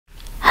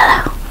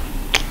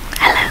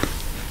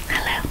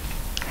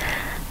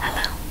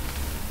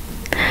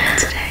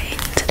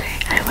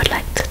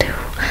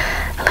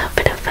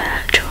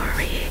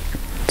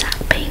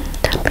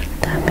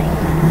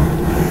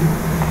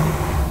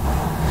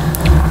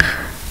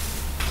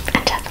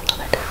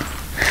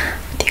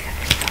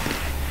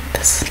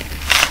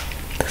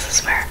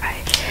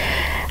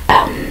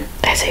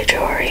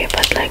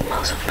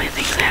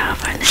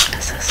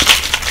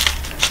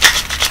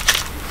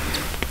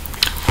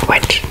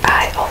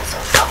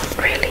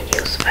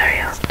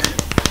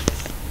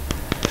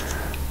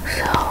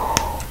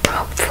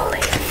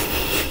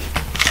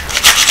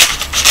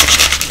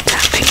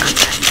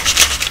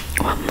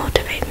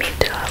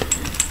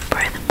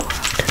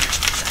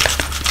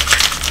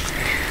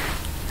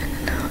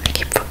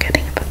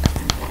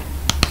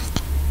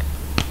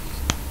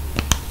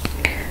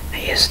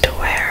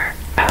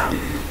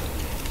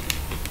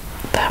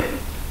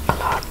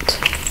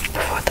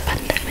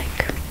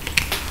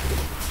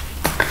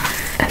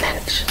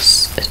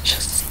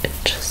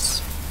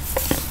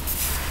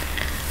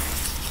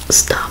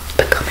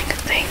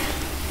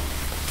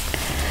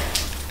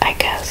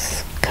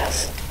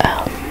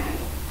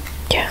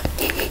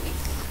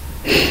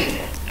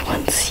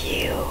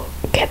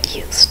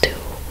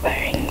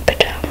wearing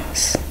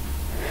pajamas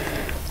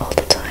all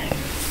the time,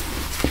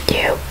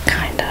 you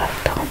kinda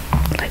don't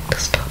like to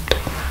stop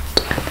doing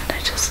that, and then I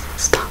just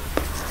stop.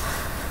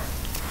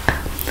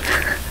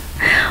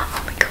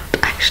 Oh my god,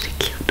 actually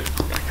cute.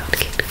 Oh my god,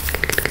 cute.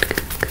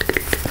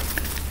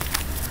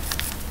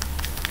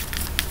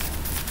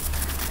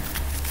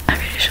 I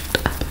really should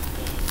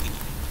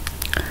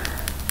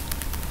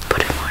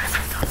put in more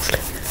effort, honestly.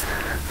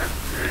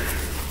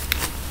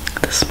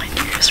 This is my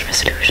New Year's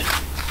resolution.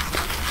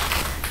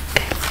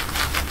 Okay.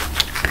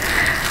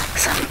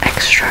 Some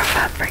extra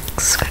fabric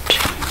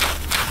scratching.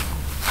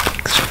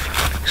 Extra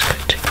fabric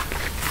scratching.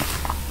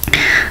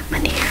 My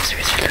New Year's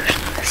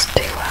resolution is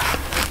to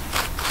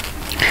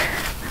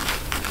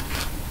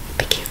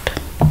be cute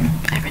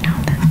every now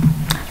and then.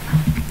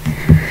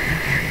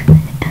 I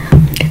don't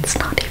know. It's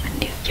not even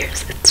New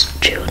Year's, it's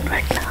June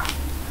right now.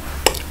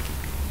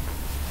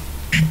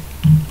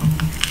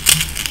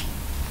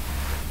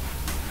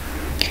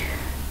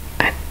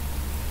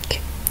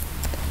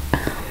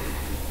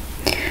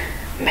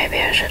 Maybe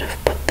I should have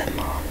put them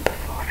on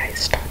before I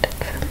started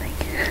filming.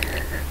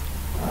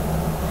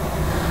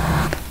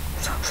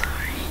 So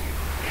sorry.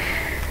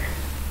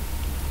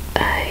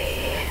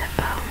 I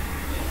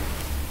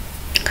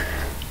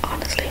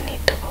honestly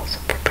need to also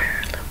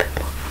prepare a little bit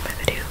more for my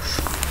videos,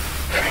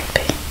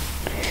 frankly.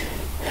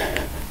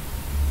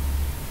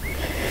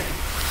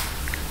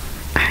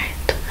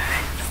 Alright.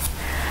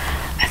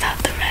 I thought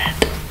the red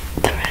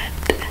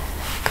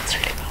goes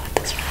really well with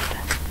this red.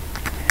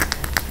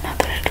 Not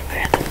that I'd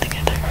wear them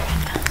together.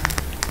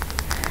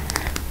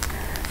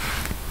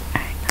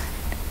 Alright.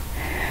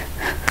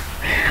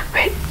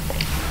 Wait.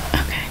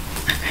 Okay.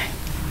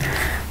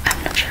 I'm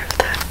not sure if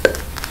that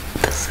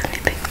does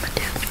anything, but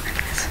yeah,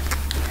 anyways.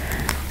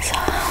 So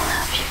how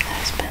have you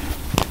guys been?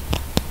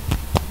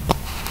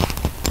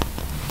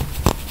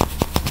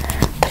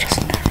 That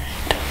doesn't really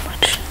do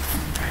much.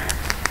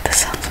 This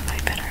sounds way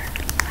better,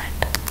 right?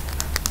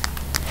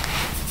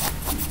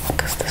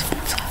 Because this one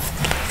also has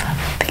this little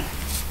fabric thing.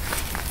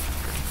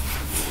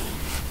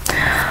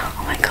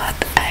 Oh my god,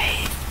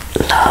 I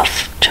love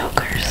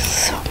chokers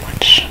so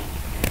much.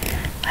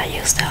 I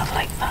used to have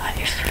like 5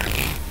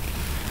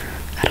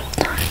 at all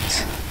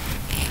times,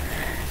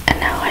 and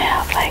now I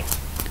have like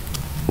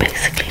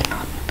basically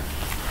none.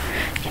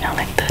 You know,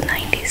 like the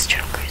 90s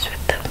chokers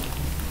with the,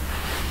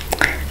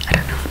 I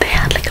don't know, they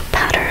had like a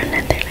pattern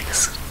and they're like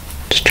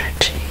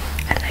stretchy,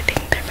 and I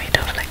think they're made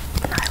of like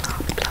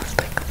nylon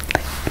plastic or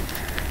something.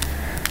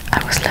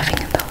 I was living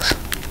in those.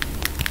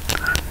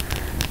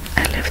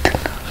 I lived in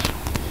those.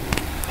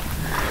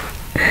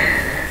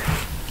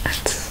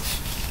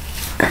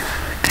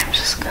 I'm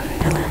just gonna,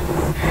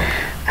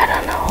 I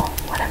don't know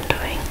what I'm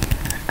doing,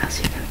 as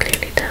you can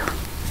clearly tell.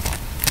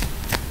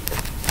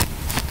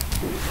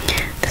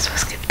 This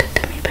was gifted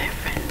to me by a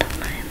friend.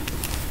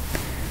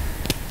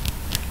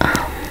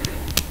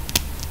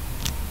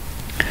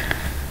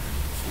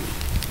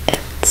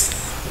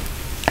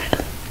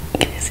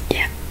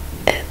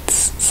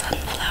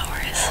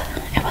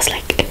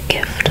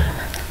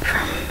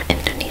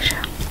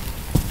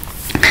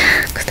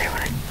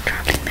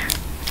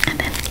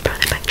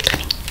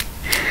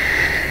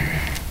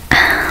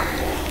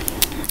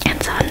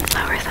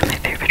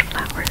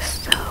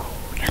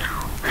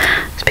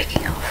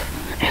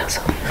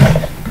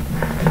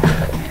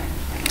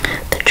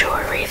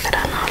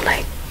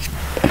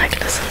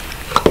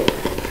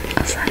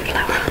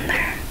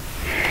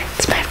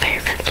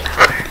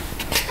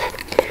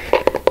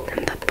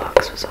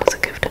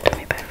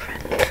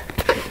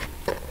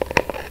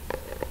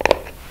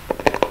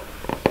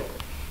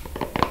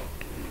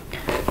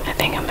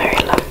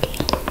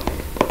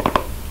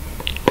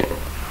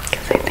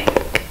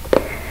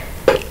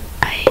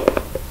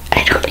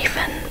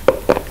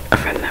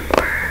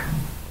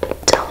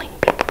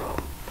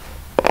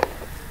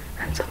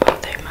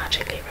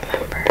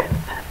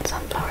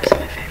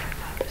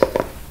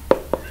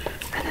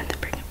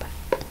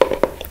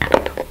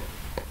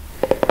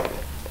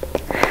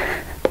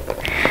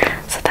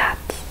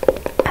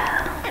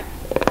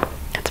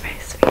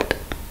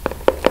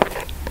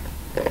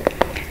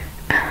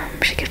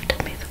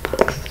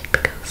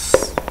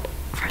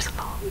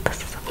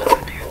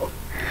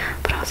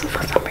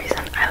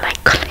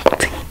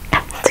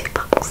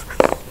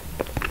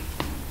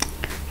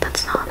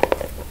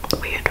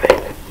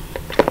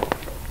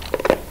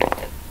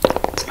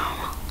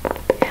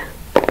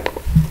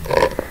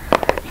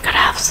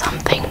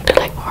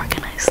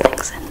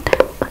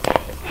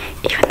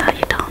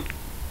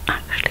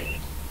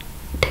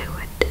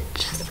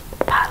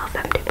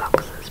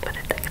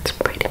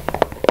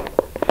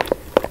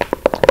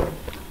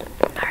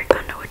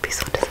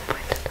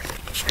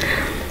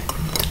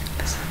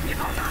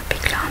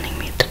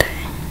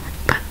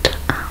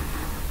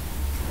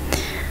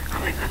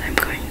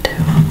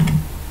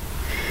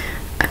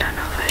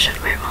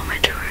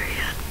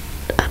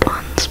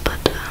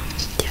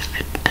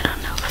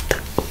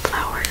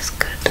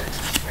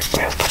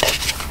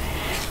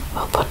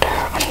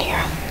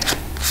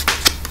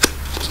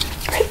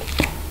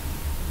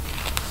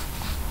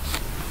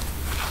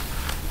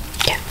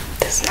 Yeah,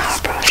 this is not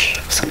a brush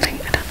or something, I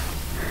don't know.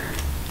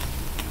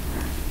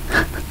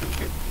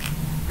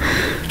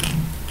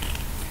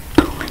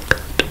 Oh my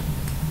god.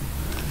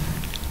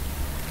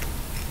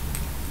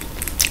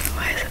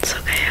 Why is it so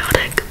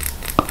chaotic?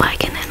 Why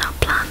can I not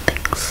plan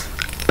things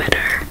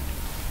better?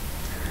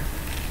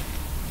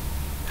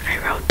 I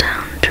wrote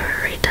down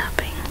jewelry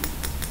tapping.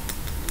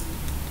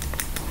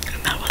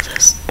 And that was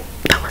it.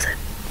 That was it.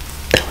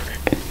 That was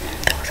it.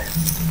 That was it.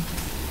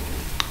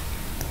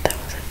 That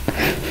was it.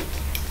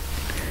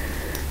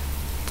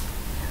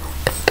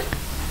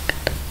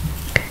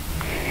 Okay.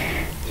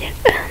 Yeah,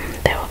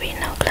 there will be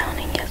no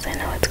clowning. Yes, I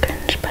know it's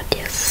cringe, but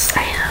yes,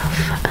 I have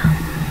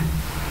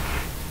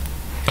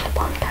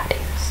clip-on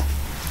patties.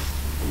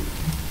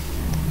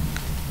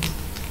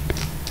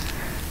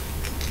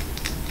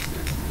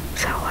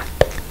 So what?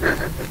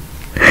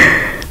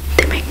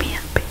 They make me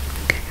happy.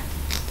 Okay.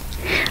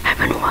 I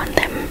haven't worn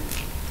them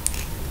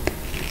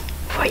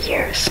for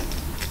years,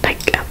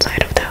 like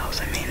outside of the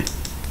house. I mean,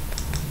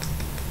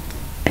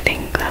 I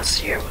think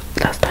last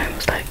time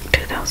was like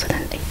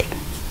 2018.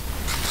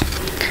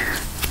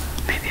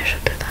 Maybe I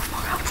should do that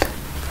more often.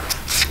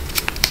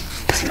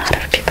 Doesn't matter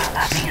if people are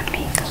laughing at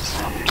me, because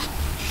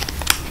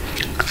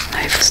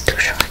life is too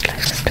short.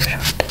 Life is too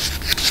short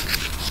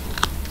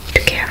to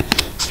care.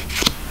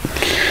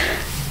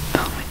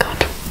 Oh my god.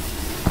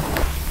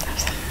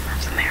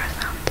 Have some air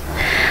sounds.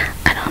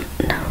 I don't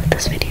know if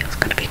this video is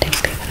gonna be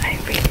tasty, but I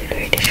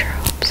really sure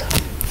hope so.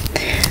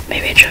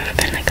 Maybe it should have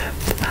been like an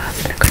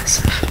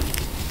aggressive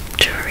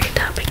jewelry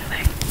tapping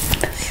thing.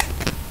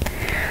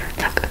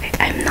 Look, okay,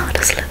 I'm not a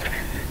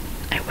Slytherin.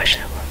 I wish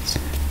I was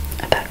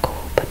that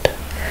cool, but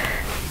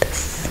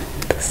this.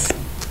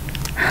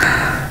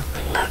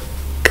 Look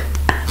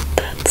at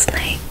that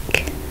snake.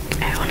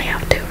 I only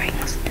have 2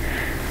 rings.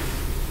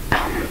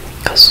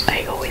 Because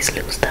I always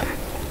lose them.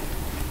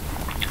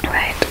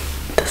 Right,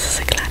 this is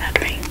a cladded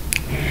ring,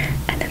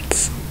 and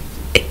it's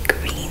a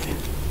green.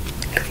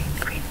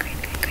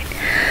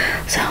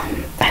 So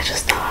I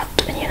just thought,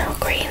 you know,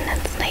 green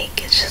and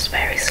snake is just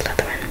very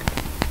Slytherin.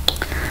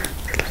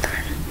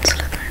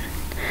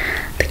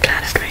 The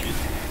cladded ring.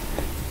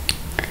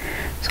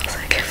 So it's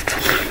a gift from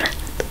a friend.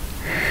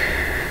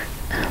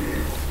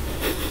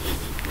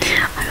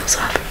 I also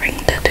have a ring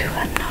tattoo.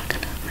 I'm not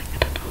gonna, like, I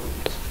don't know.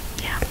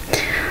 Yeah.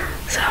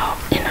 So,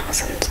 you know,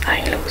 since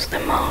I lose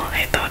them all,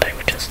 I thought I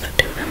would just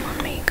tattoo them on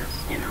me,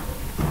 because, you know.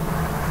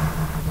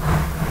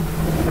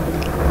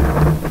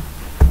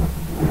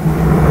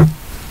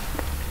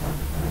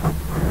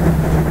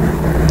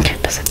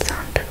 Does it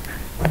sound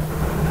different?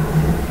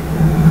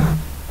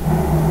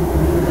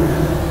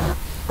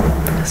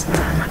 It doesn't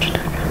sound much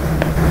different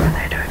whether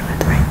I do it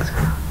with rings or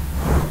not.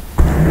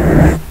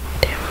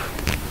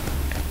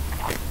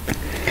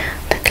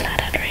 The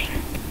cladded ring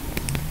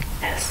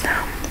is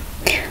from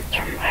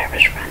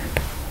Irish friend,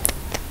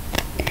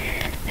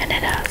 and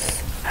it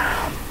has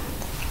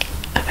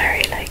a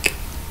very like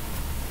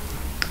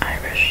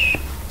Irish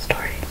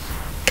story,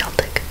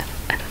 Celtic.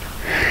 I don't know.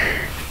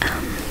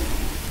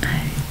 I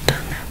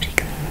don't know if you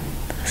can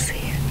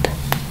see it.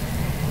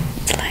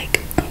 It's like,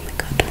 oh my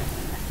god,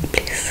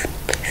 please,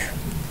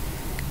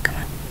 come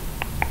on.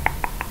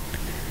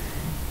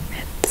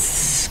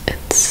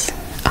 It's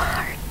a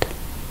heart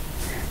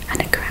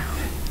and a crown,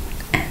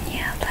 and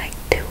yeah, like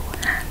 2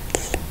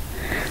 hands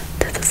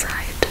to the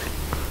side.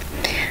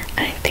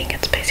 And I think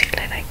it's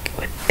basically like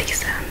with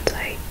these hands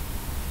I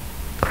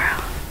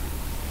crown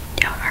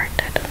your heart.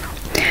 I don't know.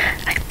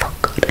 I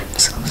forgot. I'm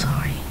so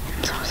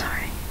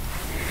sorry.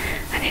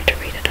 I need to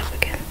read it up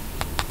again,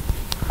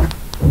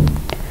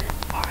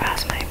 or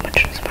ask my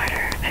much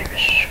smarter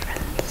Irish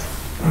friends.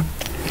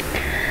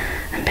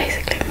 And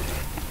basically,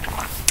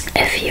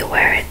 if you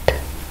wear it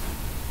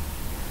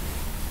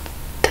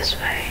this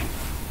way,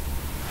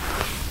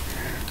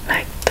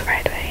 like the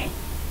right way,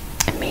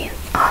 it means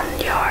on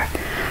your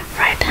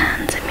right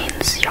hand, it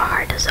means your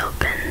heart is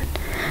open,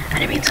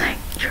 and it means like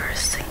you're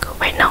single.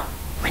 Wait, no,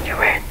 when you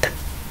wear it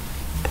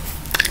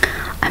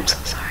I'm so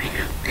sorry.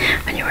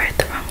 When you wear it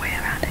the wrong way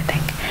around, I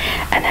think.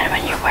 And then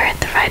when you wear it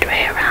the right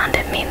way around,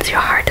 it means your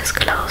heart is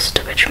closed,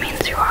 which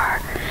means you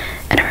are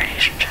in a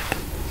relationship.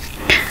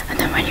 And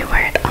then when you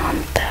wear it on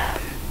the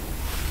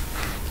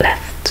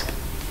left,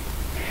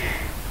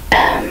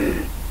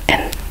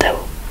 in the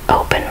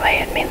open way,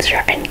 it means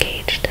you're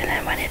engaged. And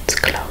then when it's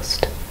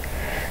closed,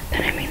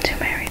 then it means you're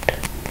married.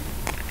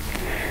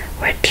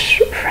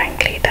 Which,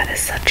 frankly, that is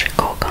such a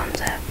cool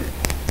concept.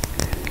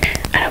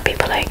 I know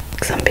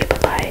some people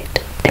buy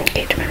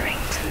engagement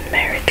rings and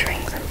marriage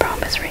rings and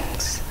promise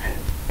rings and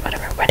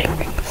whatever, wedding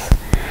rings.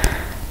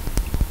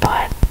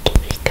 But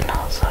you can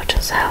also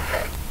just have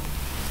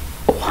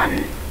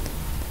one,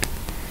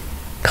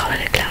 call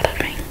it a clouded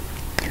ring,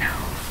 you know,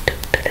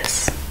 do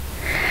this.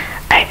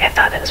 I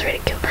thought that was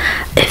really cool.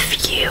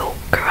 If you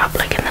grew up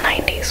like in the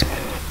 90s,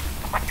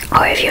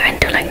 or if you're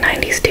into like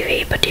 90s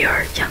TV but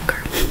you're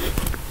younger,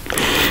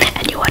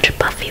 and you watch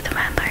Buffy the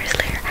Vampire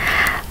Slayer,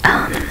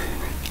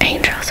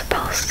 Angel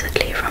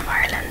supposedly from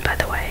Ireland, by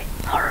the way.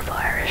 Horrible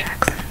Irish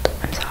accent.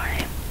 I'm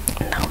sorry.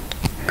 No.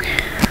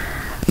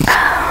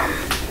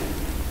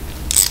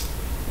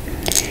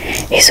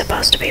 He's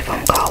supposed to be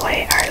from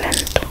Galway,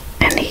 Ireland,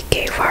 and he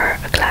gave her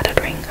a cladded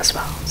ring as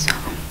well, so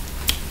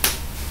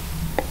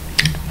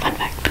fun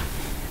fact.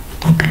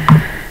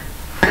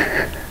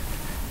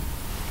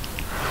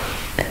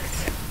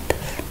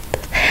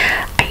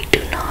 I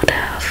do not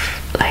have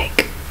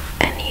like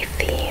any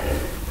theme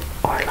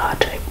or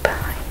logic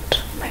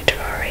behind my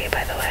jewelry,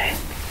 by the way.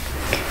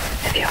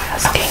 If you're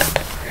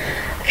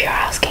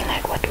asking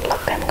like what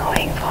look I'm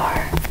going for,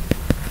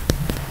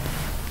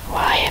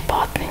 why I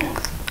bought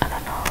things, I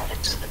don't know.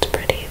 It's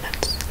pretty.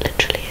 That's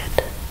literally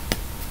it.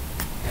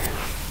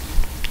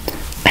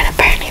 And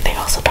apparently they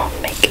also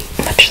don't make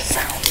much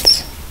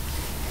sounds,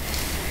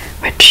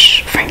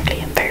 which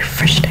frankly I'm very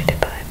frustrated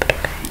by, but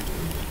okay.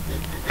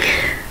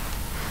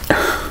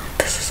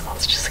 This is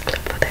also just a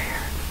clip of the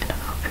hair. I don't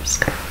know,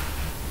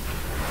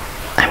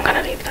 I'm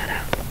gonna leave that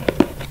out.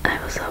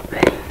 I was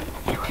hoping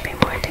it would be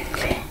more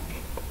tingly.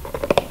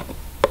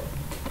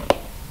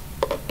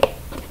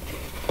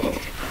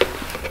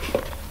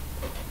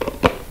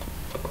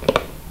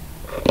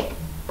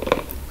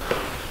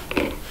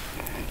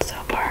 So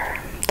far,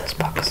 this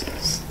box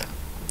is the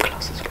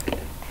closest one,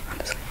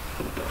 honestly.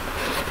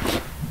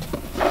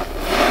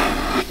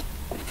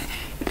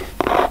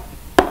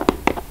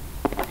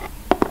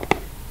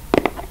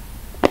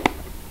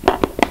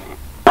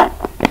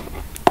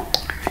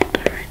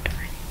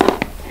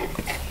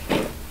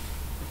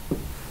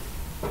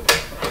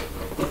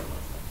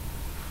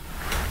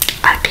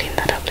 I'll clean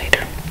that up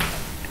later.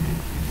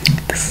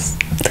 This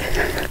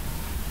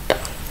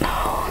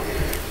no.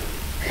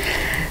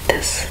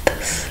 This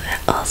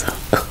also,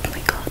 oh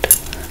my god.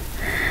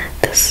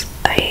 This,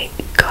 I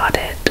got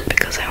it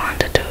because I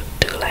wanted to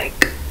do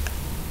like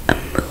a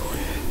moon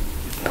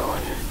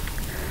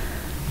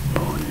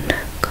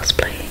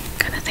cosplay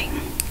kind of thing.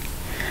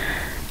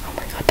 Oh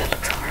my god, that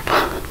looks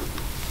horrible.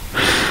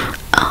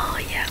 Oh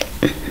yeah.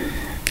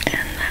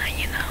 And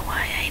you know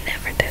why I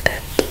never did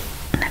it.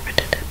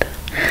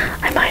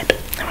 I might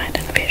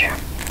in the future.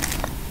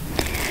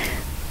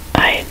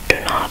 I do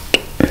not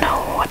know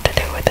what to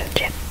do with it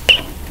yet,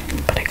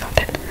 but I got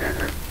it.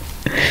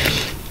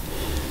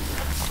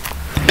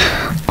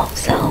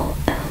 Also,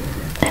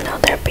 I know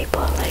there are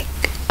people like,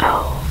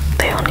 oh,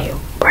 they only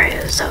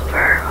wear silver,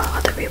 or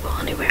other people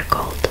only wear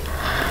gold.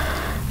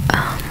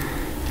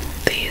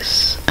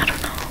 These, I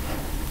don't know.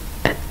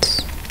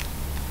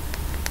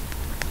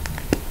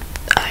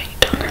 I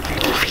don't have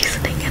any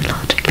reasoning and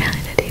logic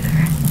behind it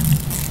either.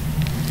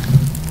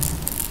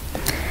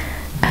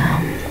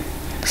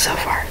 So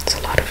far it's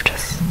a lot of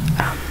just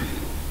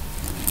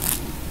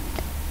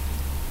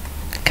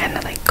kind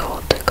of like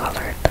gold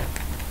colored.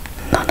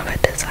 None of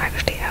it is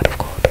actually out of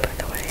gold, by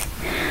the way.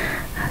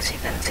 As you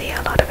can see,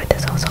 a lot of it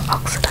is also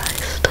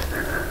oxidized,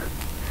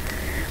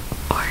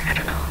 or I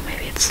don't know,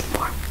 maybe it's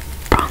more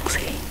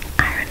bronzy,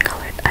 iron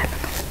colored. I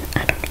don't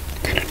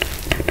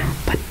know.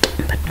 But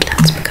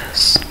that's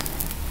because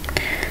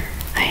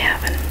I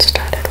haven't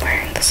started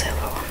wearing the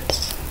silver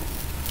ones.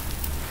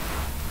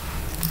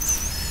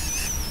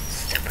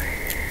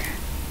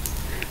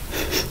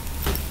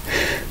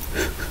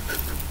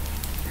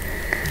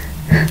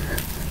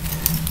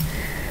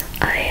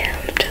 I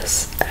am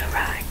just a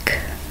rag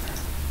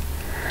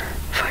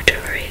for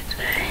jewelry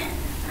today,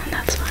 and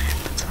that's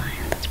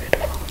fine, that's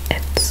beautiful.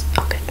 It's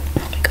okay.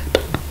 Oh my god.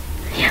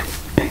 Yeah.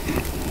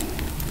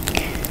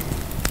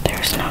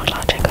 There's no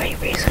logic or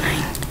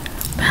reasoning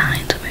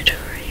behind my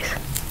jewelries.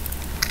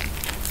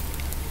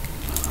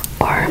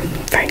 Or,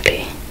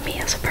 frankly, me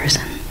as a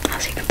person,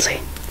 as you can see.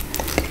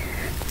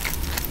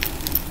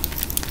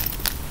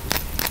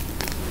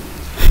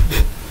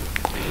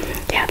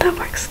 Yeah, that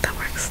works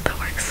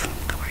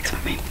for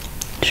me.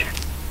 Sure.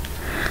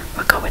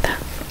 We'll go with that.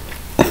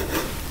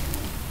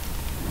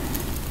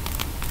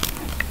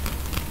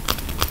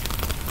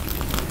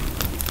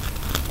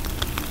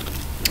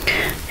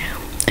 Yeah.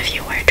 If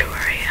you wear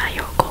jewelry, are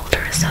you a gold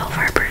or a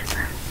silver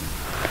person?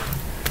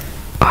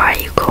 Or are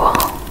you cool?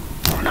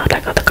 Not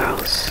like other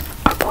girls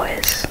or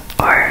boys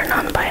or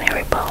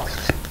non-binary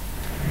balls.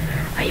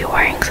 Are you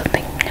wearing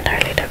something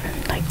entirely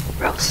different, like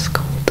rose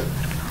gold? I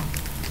don't know.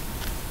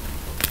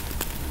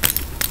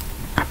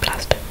 Or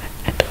plastic?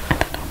 I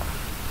don't know.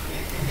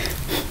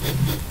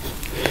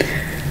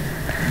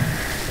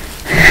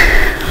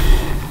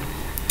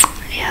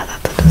 Yeah,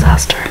 that's a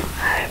disaster.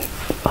 I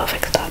will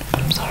fix that.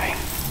 I'm sorry.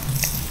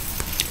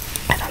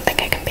 I don't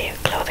think I can be a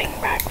clothing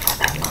rag for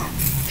that long.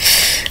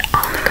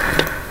 Oh my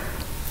god.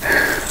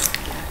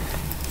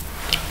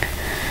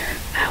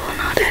 I will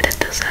not edit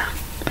this out.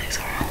 Please,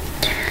 right.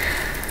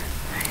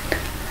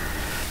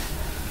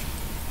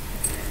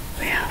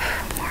 We have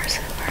more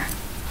silver.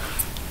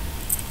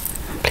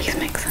 Please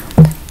make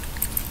sound.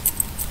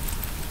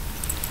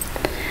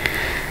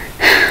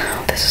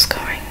 This is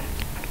going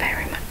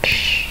very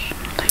much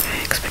like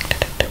I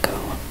expected it to go.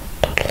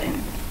 Totally.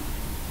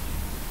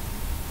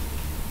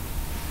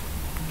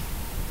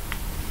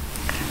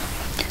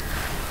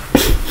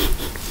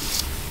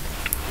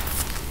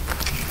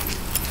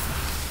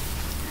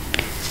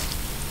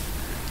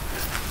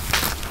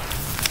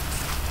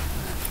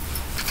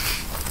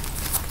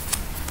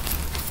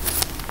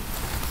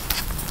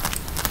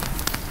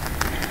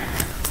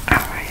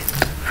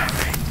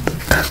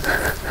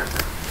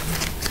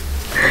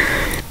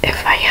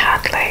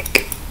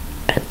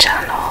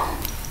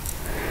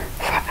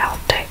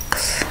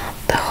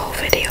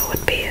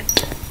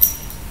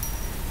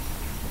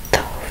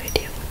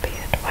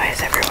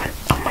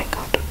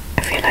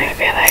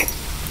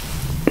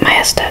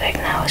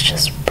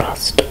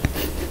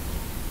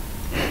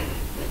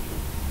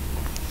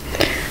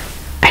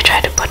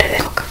 tried to put it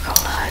in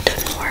Coca-Cola, it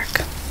didn't work.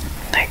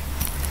 Like,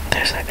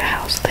 there's like a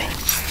house thing.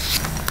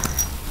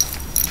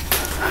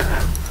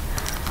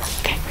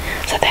 Okay,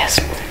 so there's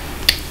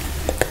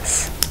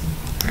this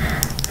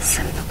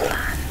simple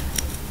plan.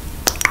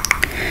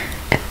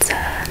 It's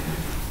a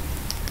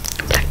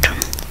plectrum.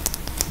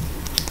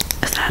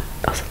 Is that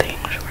also the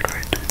English word for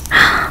it?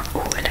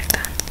 Oh, I like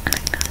that. I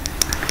like that.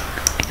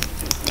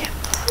 Yeah,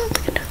 we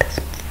can do this.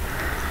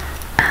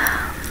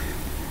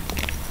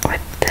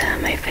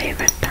 With my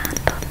favorite band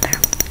on there.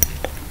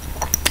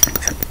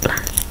 Simple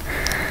Plan.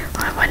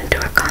 Well, I went to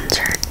a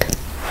concert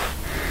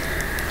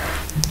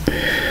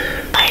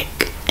like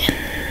in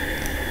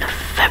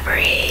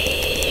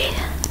February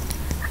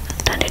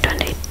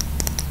 2020.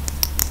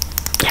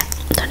 Yeah,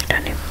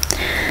 2020.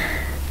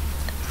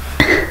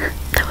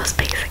 That was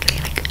basically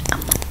like a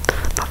month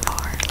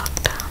before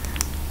lockdown.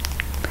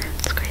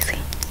 It's crazy.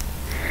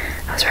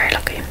 I was very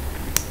lucky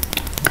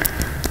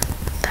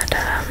that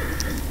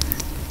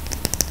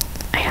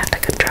I had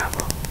like a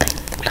travel thing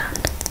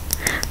planned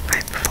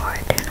right before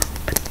it, you know,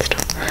 but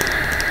still,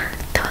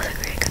 that was a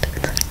very good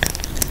concert.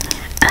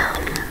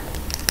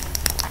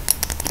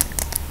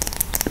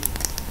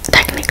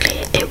 Technically,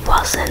 it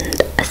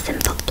wasn't a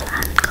Simple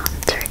Plan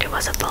concert, it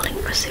was a Bowling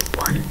for Soup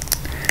one.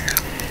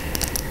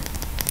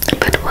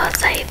 But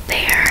was I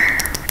there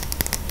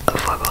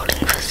for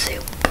Bowling for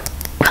Soup?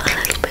 Well, a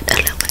little bit,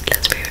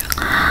 let's be real.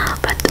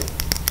 But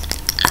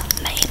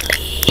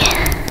mainly,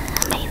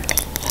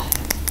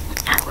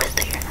 I was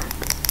there.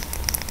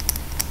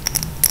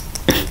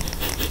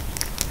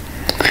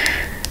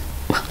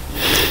 Well,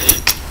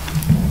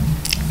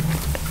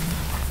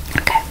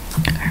 okay.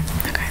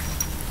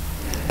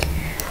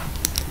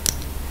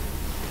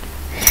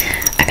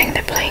 I think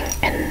they're playing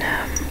in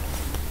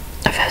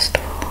a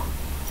festival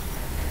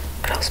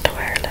close to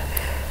where I live.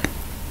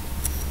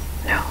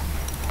 No.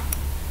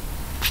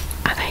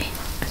 Are they?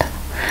 I don't know.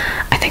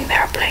 I think they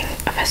are playing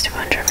a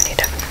festival in Germany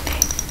definitely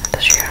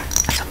this year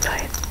at some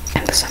point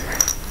in the summer.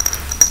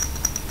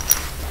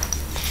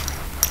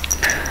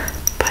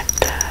 But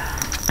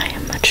I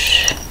am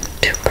much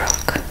too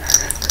broke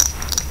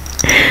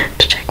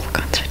to check for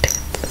concert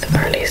tickets. The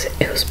earliest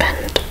it will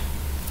spend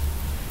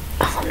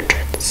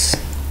hundreds,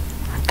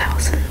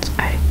 thousands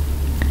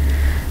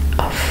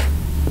of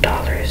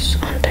dollars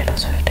on Taylor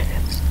Swift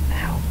tickets.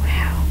 How?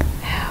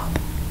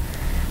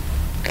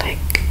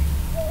 Like,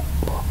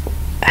 well,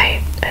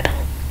 I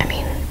don't, I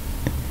mean,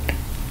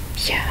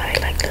 yeah, I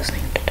like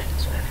listening to Taylor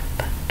Swift,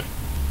 but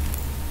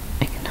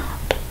I cannot.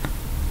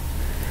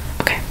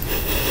 Okay.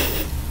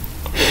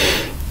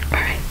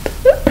 Alright.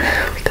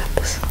 We got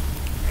this.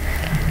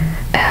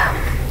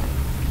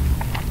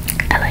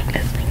 I like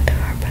listening to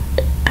her, but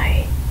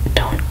I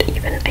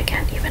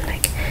can't even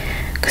like,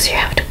 because you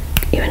have to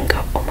even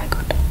go, oh my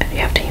god, you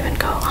have to even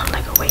go on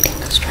like a waiting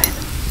list, right?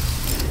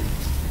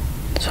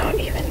 So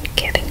even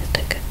getting a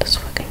ticket is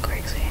fucking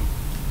crazy.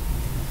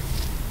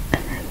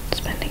 And then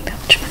spending that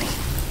much money.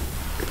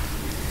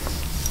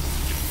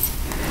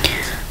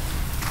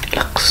 It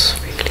looks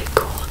really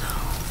cool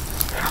though,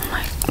 from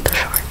like the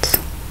shorts.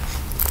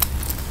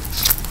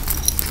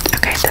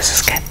 Okay,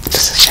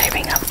 this is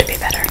shaping up to be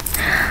better.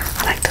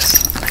 I like this.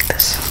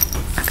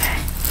 Okay.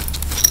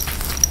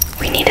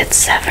 We needed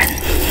 7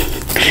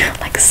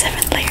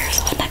 layers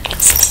of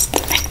necklaces to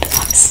make the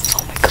noise.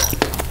 Oh my god.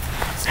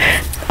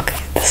 Okay,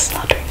 this is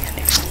not doing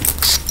anything.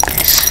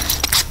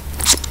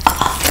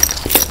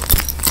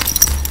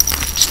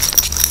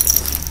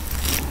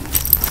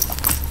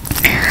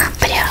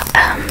 But yeah,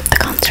 the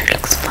concert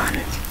looks fun.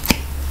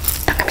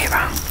 Don't get me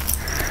wrong.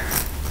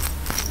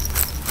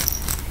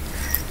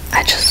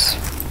 I just,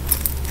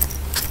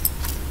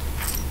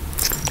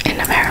 in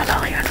a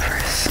parallel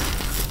universe,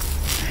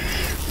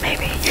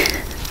 maybe,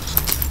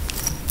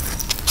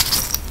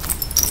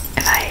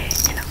 if I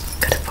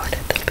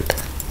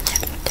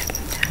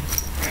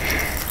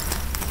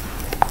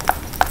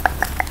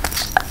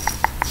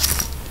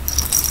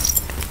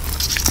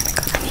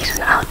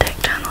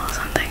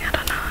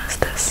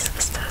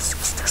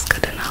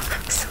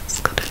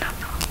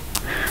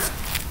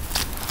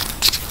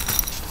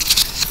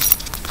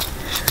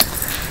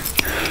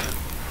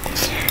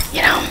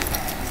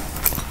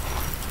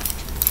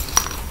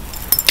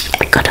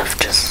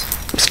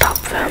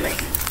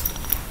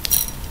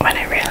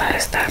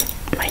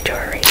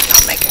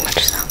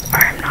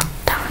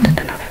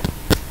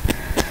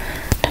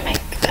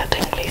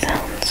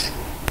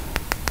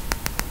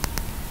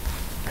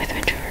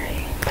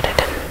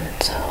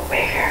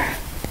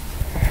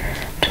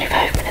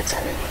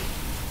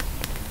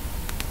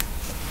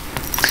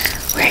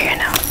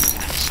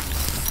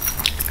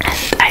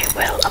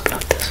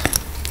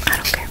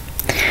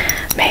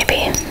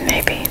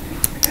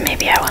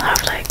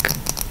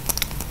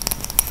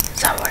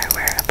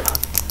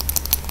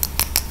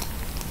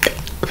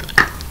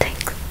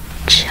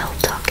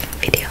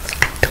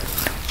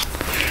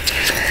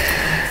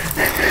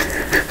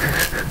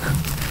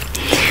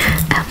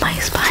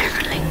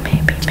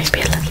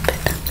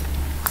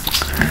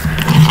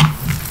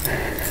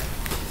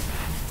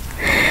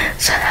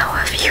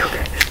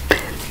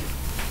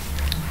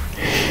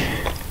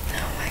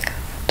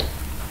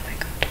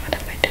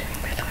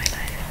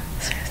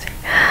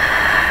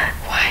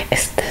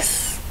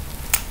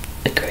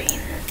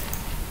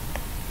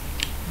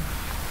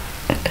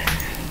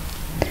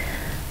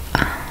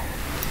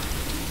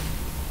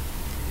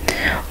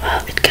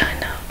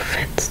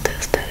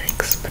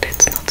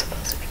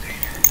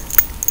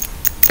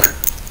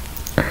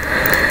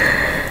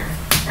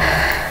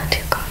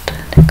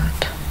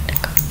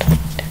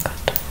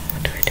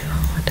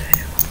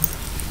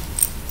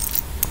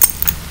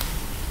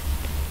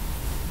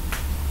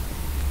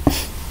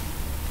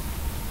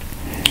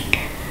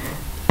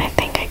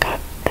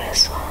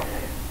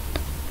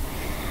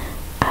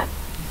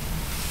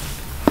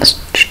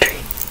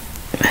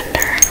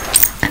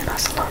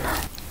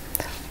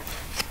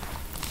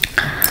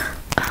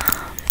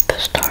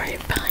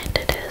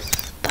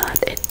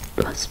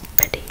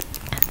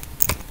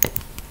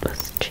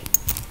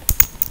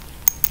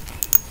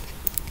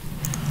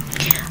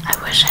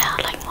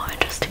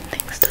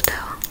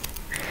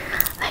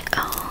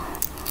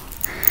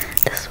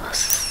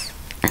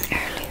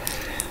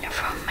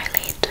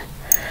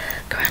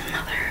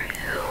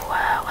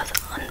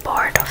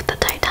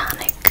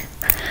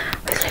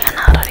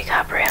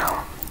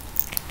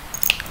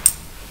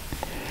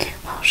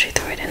she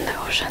threw it in the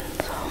ocean,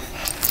 so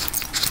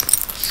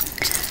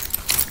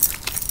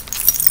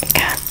you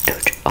can't do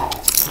it. Oh,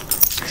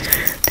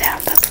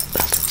 damn,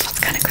 that's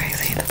kind of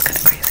crazy. That's kind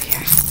of crazy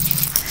here.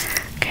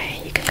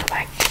 Okay, you can go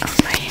back on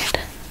my head.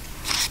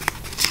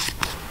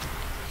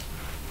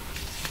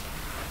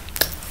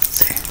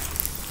 So,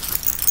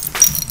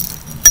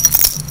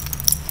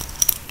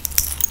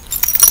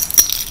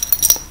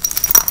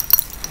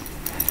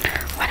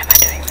 what am I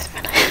doing with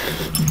my life?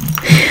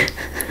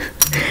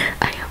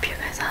 I hope you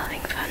guys are having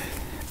fun.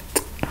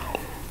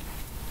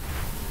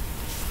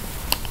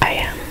 I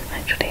am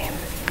actually, I'm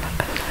not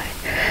gonna lie.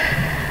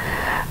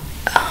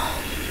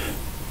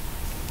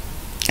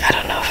 I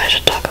don't know if I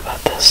should talk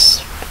about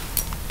this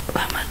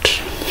that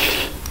much.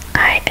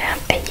 I am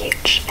a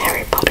huge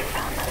Harry Potter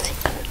fan, as you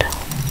can tell.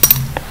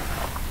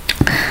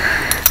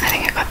 I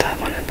think I got that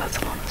one in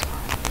Barcelona as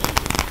well.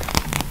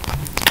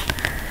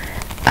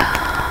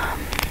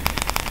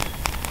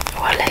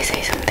 Will I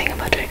say something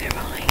about trigger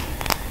rolling?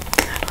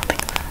 I don't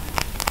think so.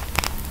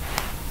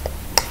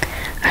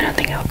 I don't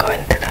think I'll go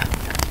into that.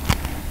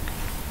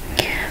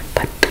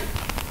 But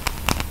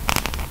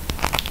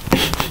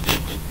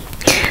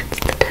it's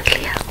the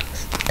Deadly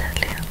Hallows,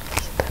 Deadly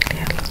Hallows, Deadly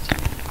Hallows,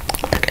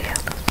 Deadly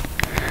Hallows.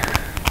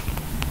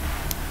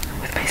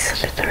 With my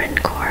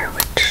Slytherin core,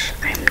 which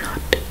I'm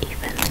not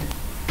even.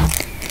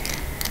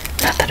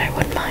 Not that I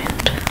would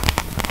mind.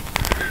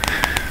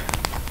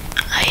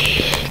 I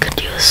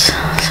could use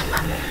some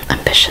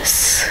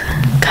ambitious,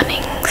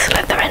 cunning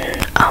Slytherin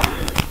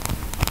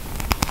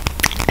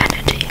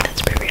energy,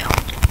 let's be real.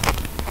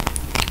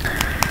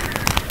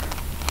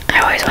 I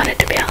always wanted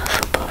to be a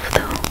Hufflepuff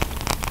though.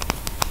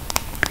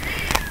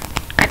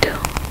 I do.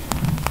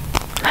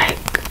 Like,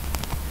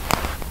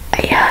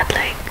 I had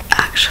like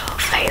actual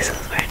phases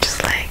where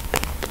just like,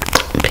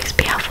 please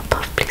be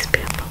Hufflepuff, please be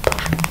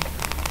Hufflepuff.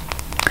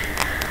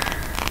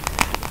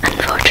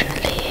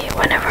 Unfortunately,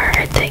 whenever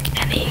I take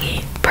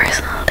any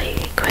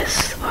personality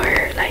quiz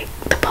or like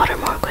the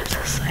Pottermore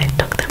quizzes, I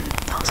took them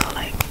also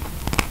like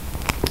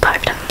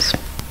 5 times.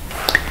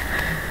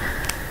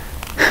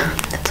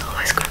 It's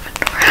always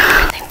Gryffindor.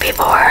 I think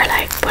people who are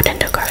like put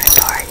into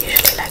Gryffindor are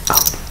usually like,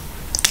 oh,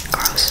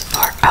 gross,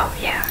 or oh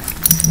yeah.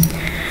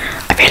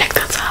 I feel like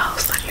that's a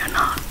house that you're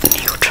not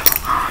neutral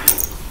on,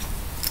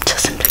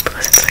 just simply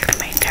because it's like the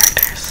main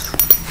character's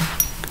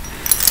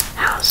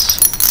house.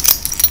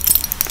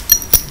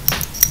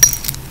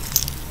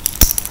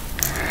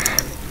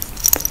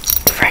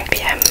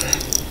 Frankly, I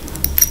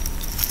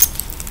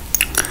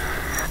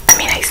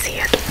mean, I see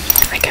it,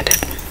 I get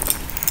it.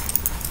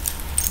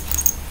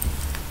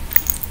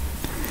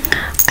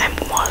 I'm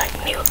more like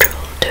neutral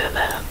to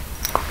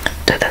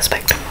the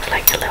spectrum of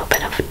like a little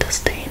bit of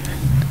disdain,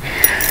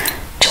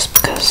 just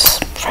because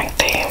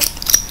frankly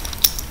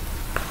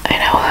I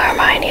know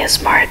Hermione is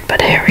smart,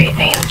 but Harry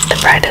ain't the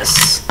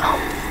brightest bulb.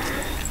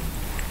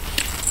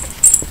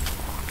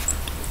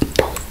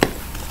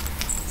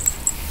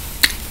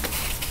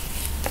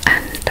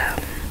 And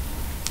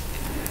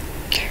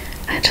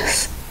I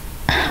just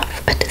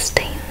have a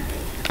disdain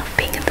of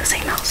being in the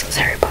same house as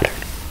Harry Potter.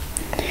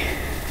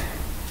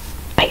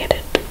 I get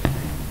it.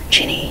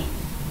 Ginny,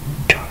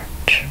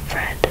 George,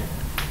 Fred,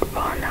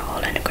 Ron are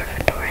all in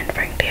Gryffindor, and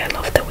frankly I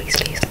love the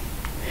Weasleys.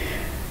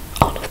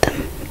 All of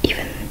them,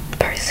 even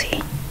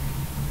Percy.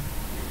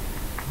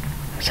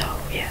 So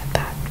yeah,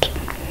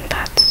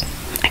 that's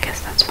I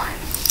guess that's fine.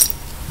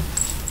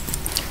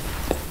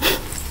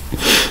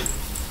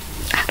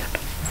 I don't know.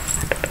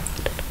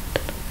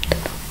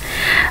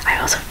 I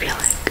also feel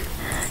like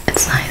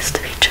it's nice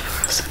to be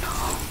chivalrous and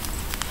all.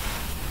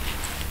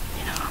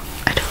 You know,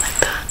 I do like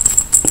that.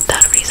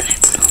 That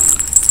resonates.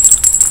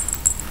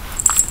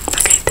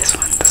 Okay, this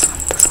one's the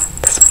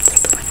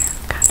winner,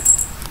 kind of.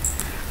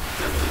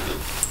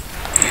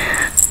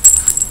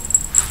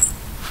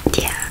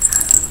 Yeah.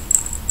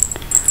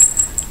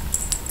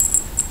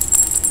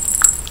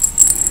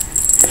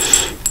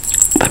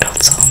 But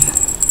also,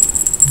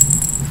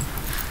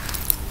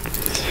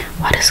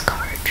 what is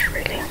courage,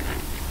 really?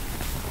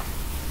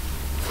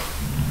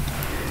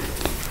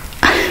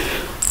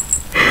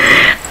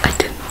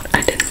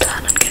 I didn't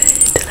plan on getting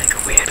into like a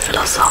weird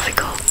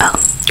philosophical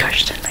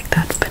question like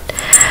that, but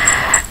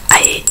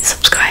I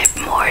subscribe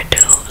more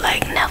to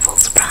like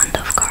Neville's brand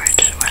of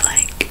courage, where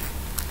like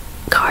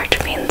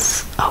courage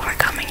means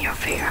overcoming your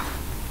fear.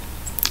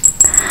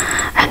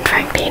 And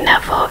frankly,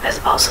 Neville is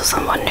also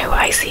someone who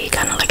I see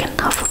kind of like in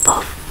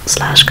Hufflepuff /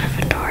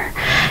 Gryffindor.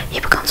 He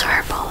becomes a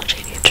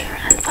herbology teacher,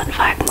 and fun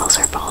fact, most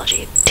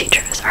herbology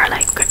teachers are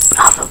like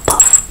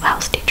Hufflepuff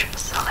house teachers,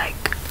 so like,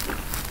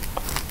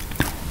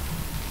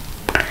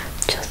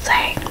 just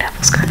saying,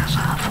 Neville's kind of a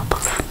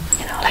Hufflepuff,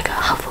 you know, like a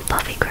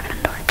Hufflepuffy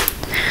Gryffindor.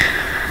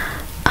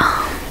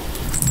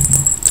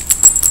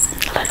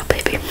 Little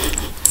baby.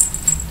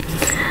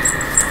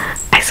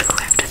 I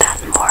subscribe to that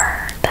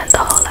more than the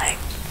whole like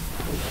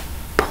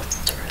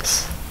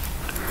bolsterous,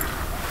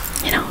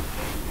 you know,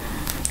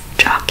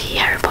 jockey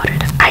Harry Potter.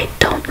 I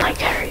don't like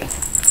Harry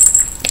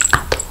at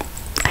all.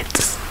 I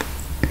just,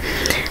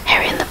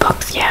 Harry in the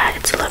books, yeah,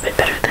 it's a little bit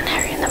better than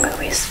Harry in the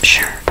movies,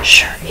 sure,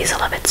 sure he's a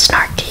little bit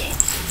snarky.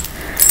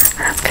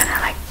 And that's kind of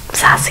like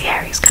sassy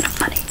Harry's kind of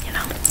funny, you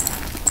know.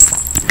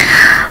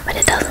 But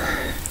it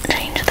doesn't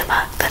change the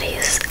fact that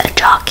he's a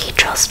jockey,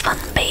 trust fund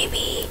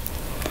baby,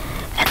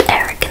 and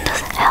arrogant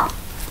as hell.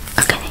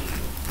 Okay.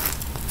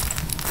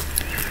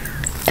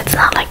 It's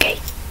not like I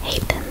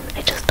hate him.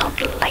 I just don't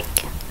like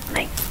him.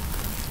 Like,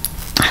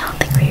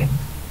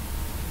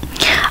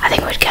 I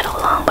think we'd get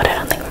along, but I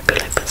don't think we'd be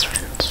like best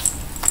friends.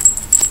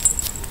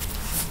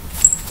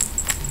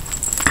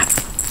 I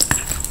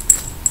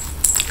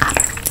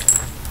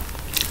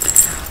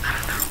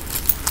don't know.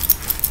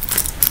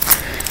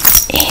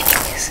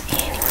 Anyways.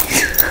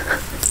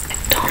 I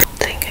don't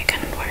think I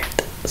can wear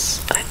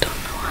this. I don't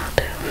know how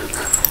to. Oh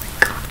my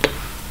god.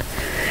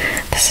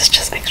 This is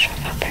just extra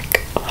fabric.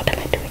 What am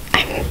I doing?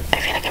 I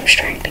feel like I'm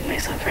strangling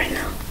myself right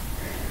now.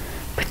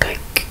 With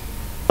like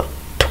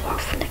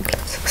dwarf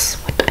necklaces.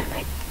 What am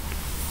I?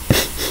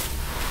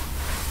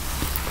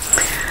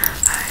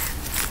 Alright.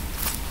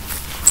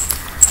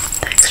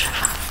 The extra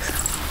fabric.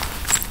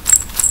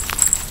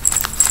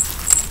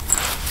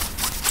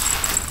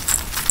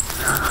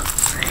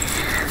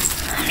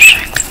 I'm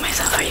strangling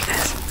myself, are you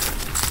guys?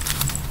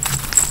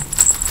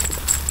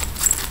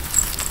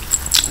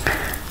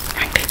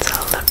 Frankly, it's a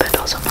little bit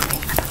also for me,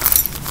 I don't know.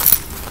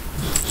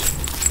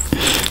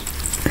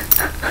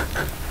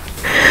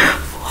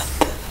 What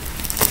the?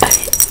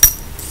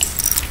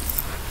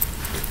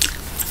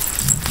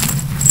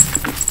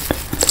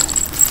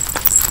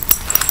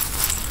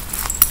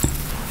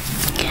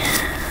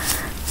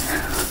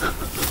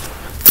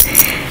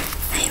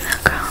 Hey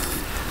Macron,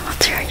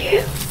 what's your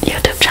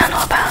YouTube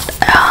channel about?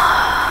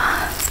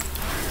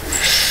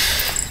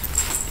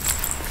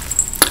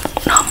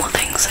 Normal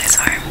things, I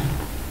swear.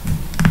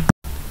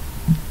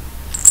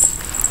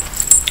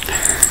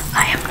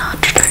 I am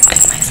not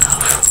strangling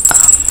myself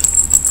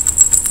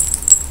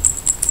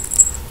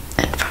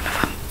in front of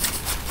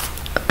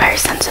a very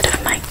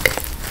sensitive mic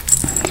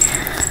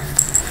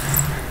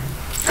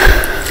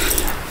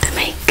to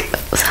make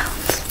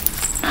sounds.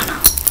 No.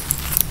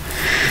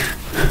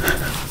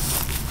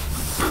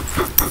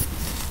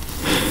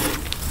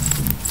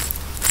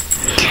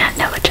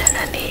 No, but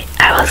genuinely,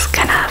 I was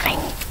kind of having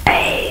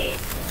a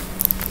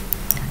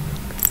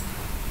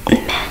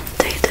meh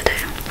day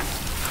today.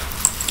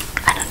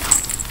 I don't know.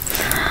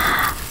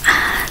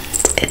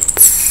 And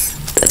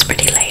it's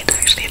pretty late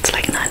actually. It's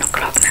like 9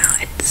 o'clock now.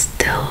 It's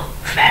still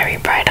very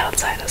bright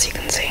outside, as you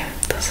can see.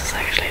 This is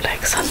actually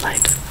like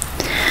sunlight.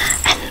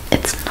 And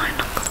it's 9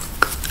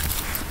 o'clock.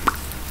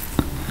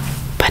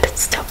 But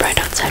it's still bright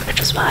outside, which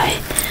is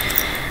why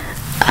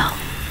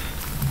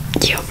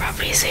you'll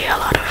probably see a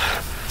lot of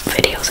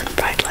videos in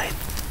bright light,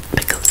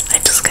 because I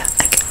just can't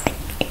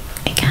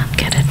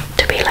get it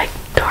to be like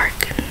dark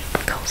and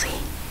cozy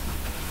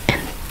in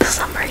the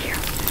summer here.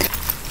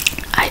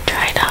 I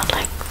tried out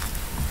like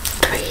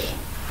three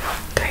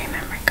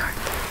memory cards,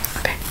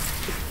 okay,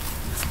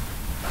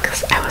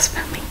 because I was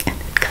filming and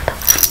it cut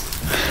off.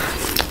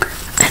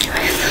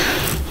 Anyways,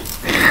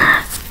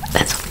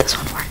 let's hope this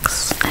one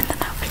works, and then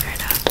I'll figure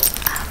it out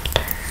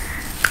after.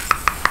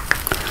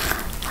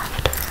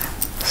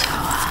 So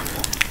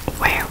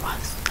where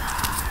was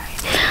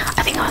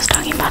I think I was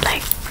talking about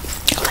like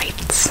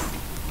lights.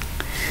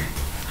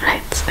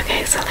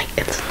 Okay, so like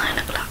it's 9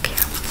 o'clock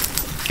here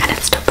and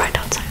it's still bright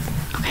outside.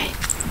 Okay,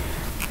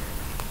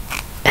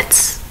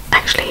 it's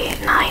actually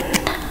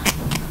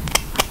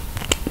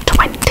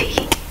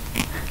 9:20,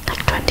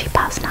 like 20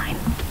 past 9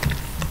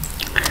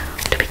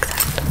 to be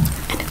exact,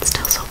 and it's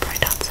still so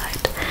bright outside.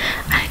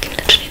 I can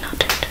literally not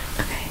change it.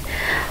 Okay,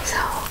 so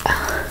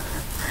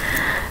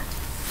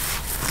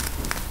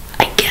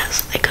I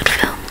guess I could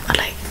film at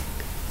like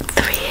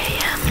 3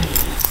 a.m.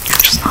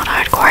 I'm just not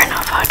hardcore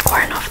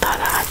enough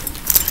that,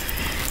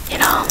 you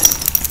know,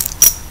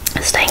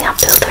 staying up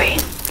till 3.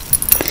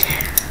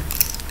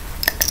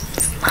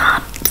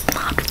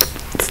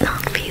 It's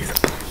not feasible.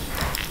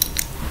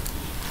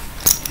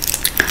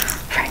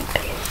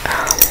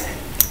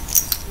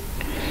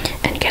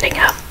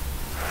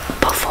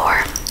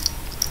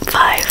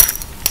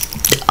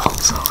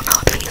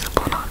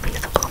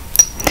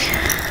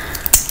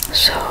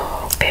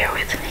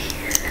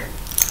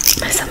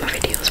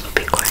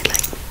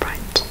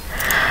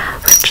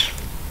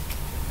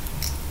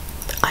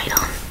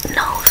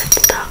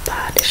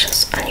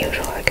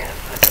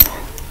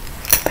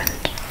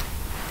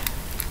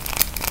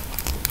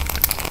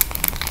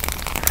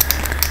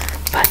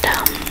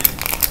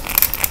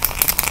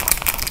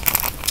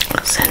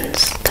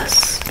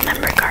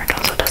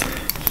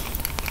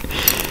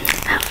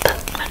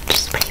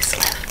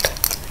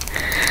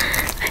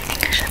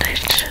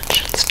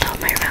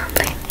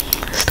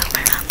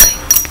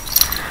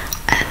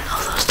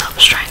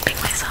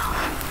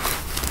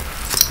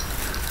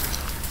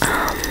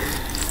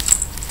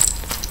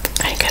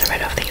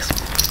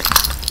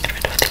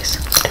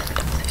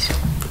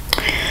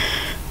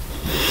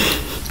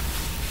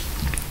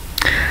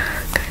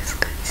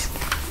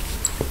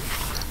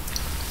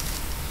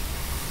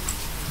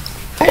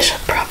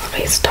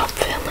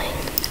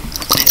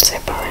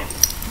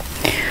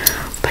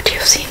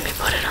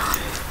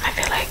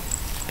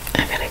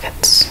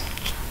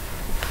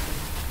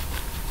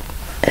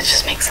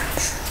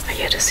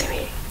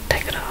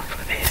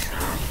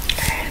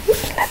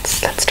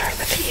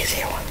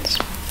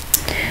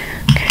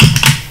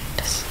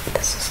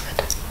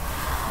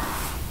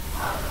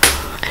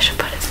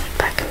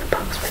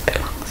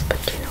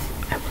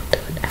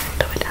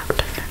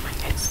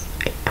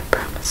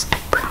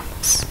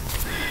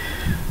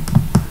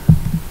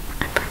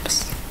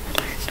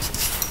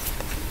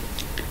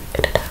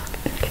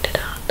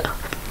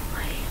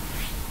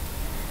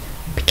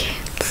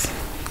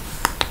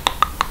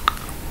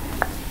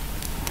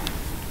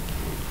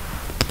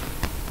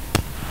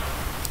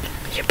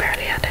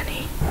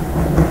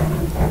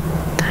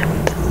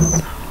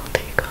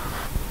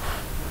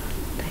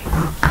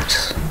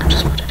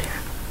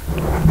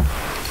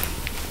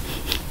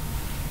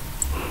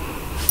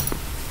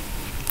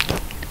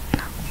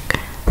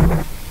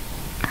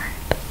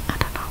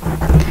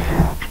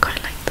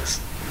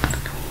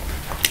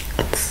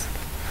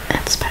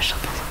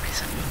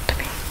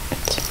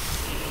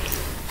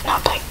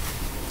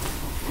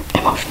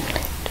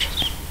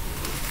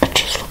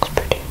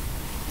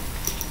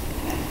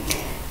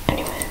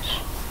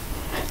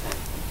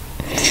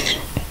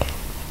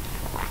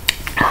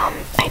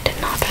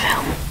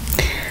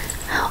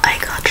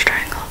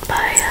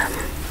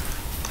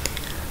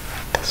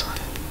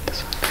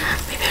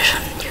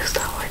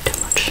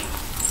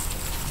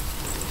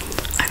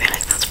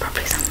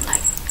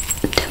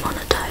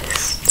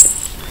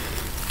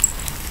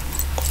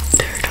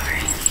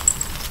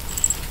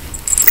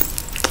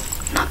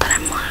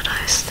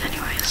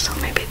 anyways, so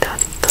maybe that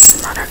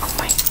doesn't matter. Oh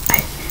my,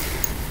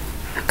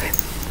 okay,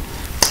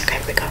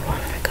 we got one,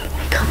 we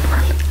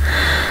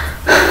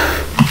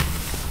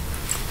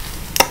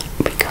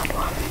got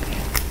one.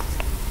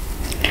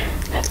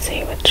 Let's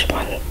see which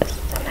one is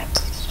the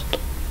next.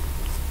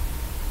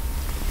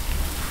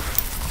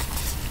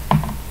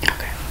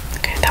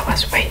 Okay, that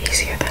was way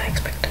easier than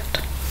expected.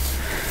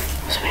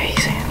 It was way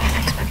easier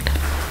than expected.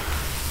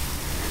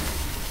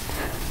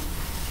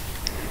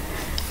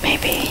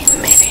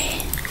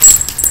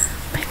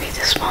 Maybe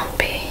this won't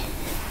be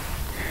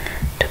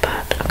too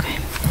bad. Okay.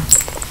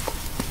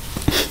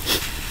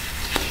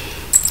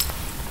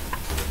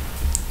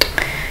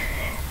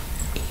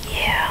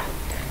 Yeah.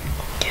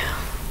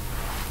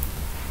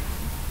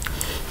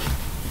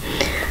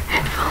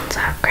 Headphones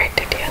are great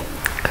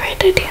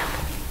idea.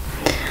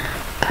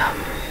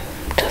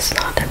 Just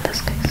not in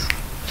this case.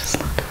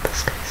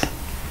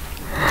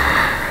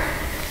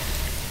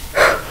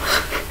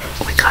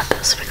 We got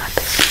this.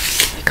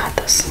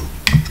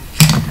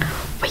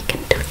 We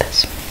can do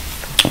this.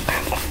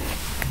 Okay.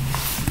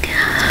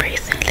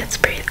 Let's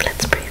breathe.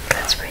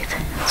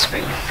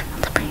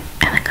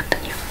 And then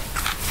continue.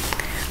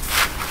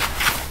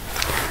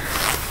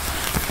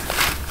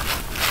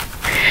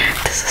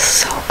 This is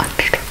so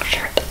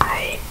unstructured.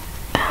 I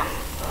am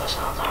so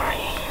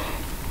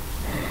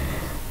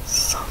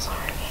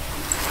sorry.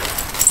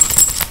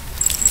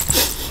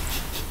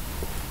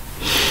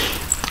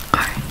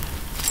 Alright,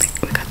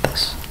 we got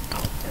this.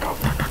 No.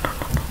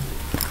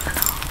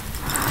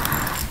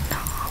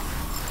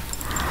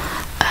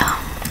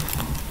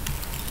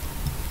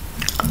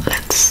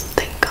 Let's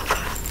think of a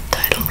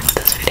title for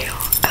this video.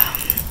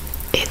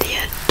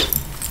 Idiot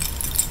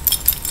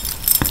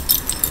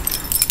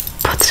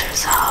puts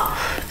herself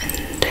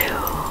into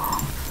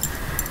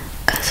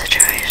a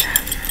situation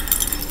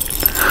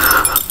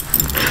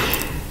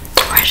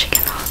where she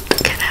cannot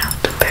get out,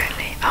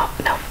 apparently. Oh,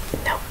 no,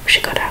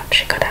 she got out.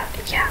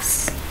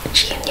 Yes,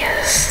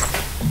 genius.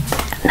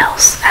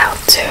 Knows how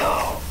to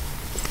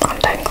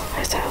untangle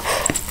herself.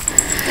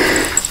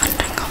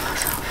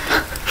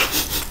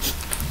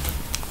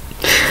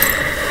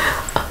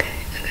 Okay,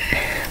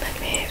 let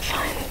me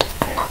find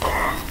another.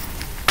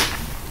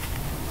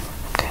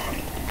 Okay.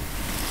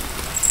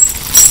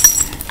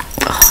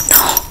 Oh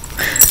no,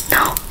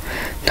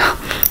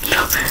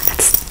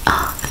 that's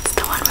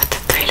the one with the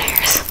 3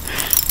 layers.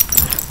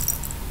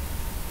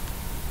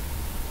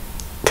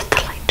 Did the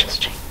light just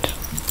change?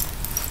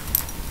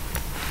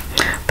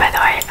 By the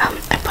way,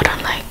 I put on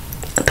like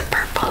the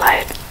purple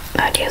light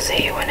that you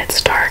see when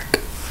it's dark,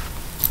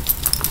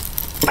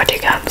 but you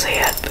can't see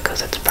it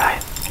because it's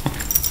bright.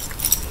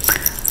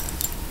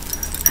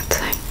 It's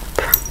like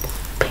purple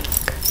pink,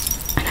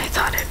 and I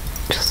thought it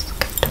just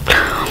skipped.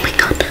 Oh my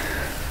god.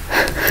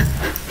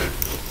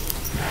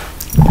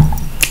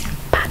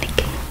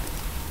 Panicking.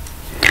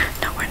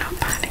 No, we're not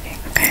panicking.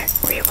 Okay,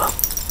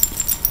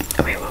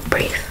 we will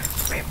breathe.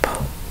 We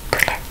will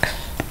relax,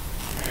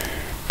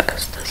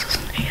 because this is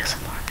an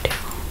ASMR video,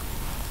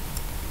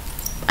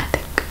 I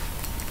think.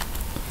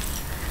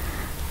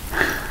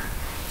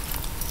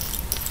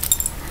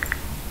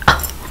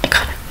 Oh, I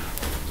got it.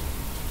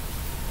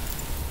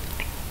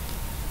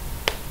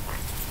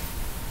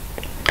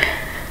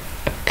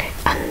 Okay,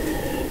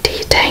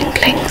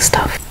 detangling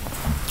stuff.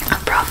 A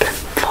problem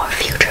for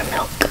future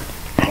milk.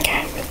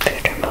 Okay,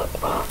 future milk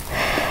will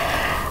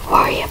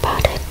worry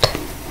about it.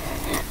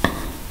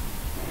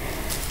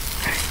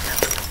 Alright, let's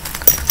go.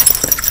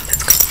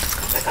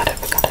 We got it.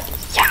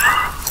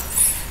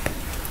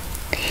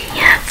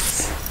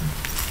 Yes.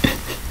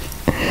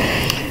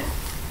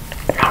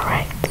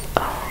 Alright.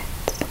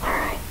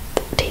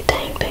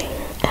 Detangling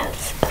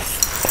is a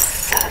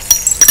success.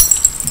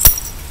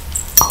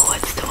 Oh,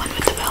 it's the one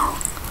with the bell.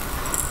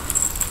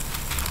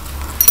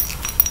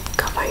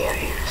 Cover your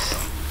ears.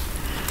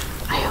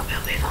 I hope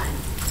you'll be fine.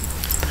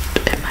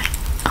 But it might.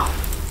 Oh.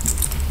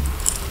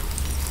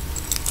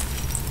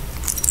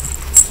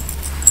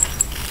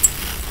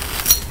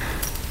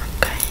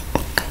 Okay.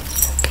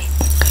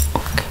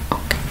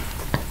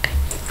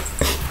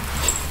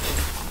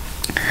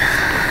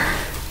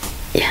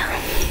 Yeah,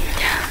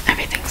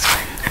 everything's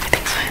fine.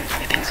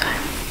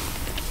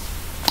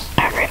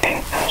 Everything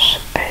is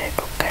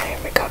okay.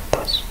 We got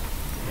this.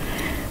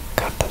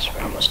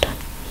 We're almost done.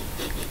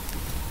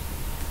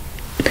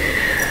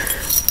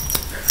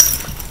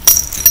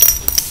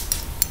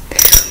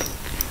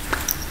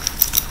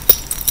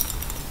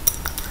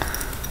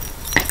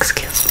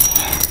 Excuse me.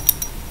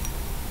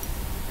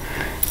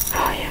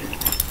 Oh yeah.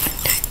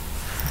 Okay.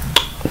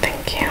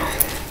 Thank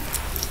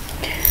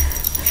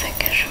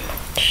you so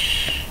much.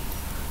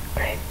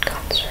 Great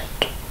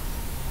concert.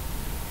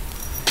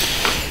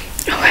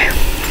 Okay.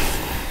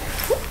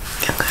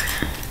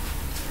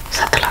 Is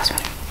that the last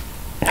one?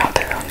 No,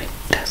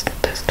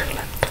 there's 2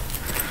 left.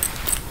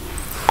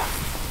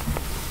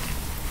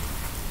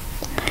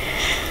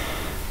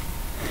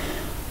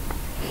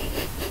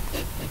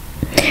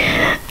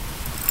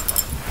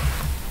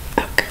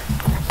 Okay.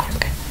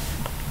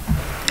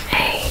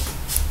 Hey,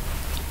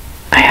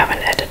 I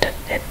haven't edited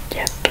it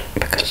yet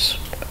because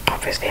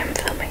obviously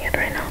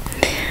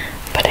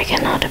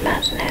cannot imagine.